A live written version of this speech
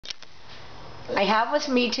I have with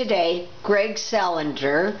me today Greg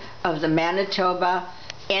Selinger of the Manitoba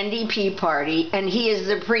NDP Party, and he is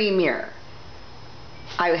the Premier.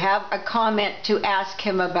 I have a comment to ask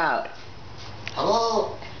him about.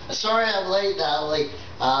 Hello. Sorry I'm late, Natalie.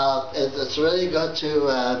 It's really good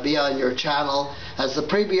to be on your channel. As the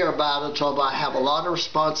Premier of Manitoba, I have a lot of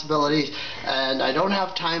responsibilities, and I don't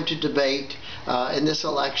have time to debate in this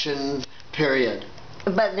election period.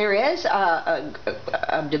 But there is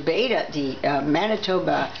a debate at the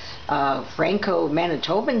Manitoba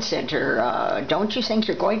Franco-Manitoban Center. Don't you think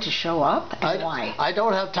you're going to show up, and why? I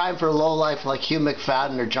don't have time for lowlife like Hugh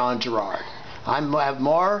McFadyen or John Gerard. I have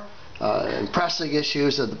more pressing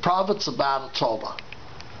issues in the province of Manitoba.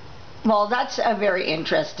 Well, that's a very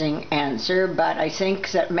interesting answer, but I think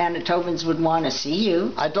that Manitobans would want to see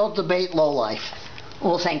you. I don't debate lowlife.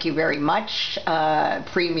 Well, thank you very much,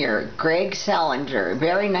 Premier Greg Selinger.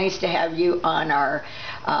 Very nice to have you on our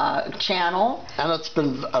channel. And it's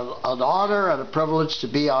been an honor and a privilege to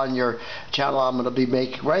be on your channel. I'm going to be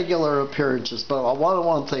making regular appearances, but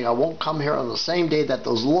one thing, I won't come here on the same day that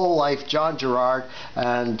those lowlife John Gerard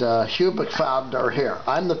and Hugh McFadyen are here.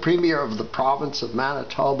 I'm the Premier of the province of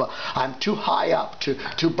Manitoba. I'm too high up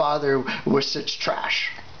to bother with such trash.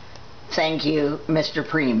 Thank you, Mr.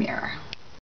 Premier.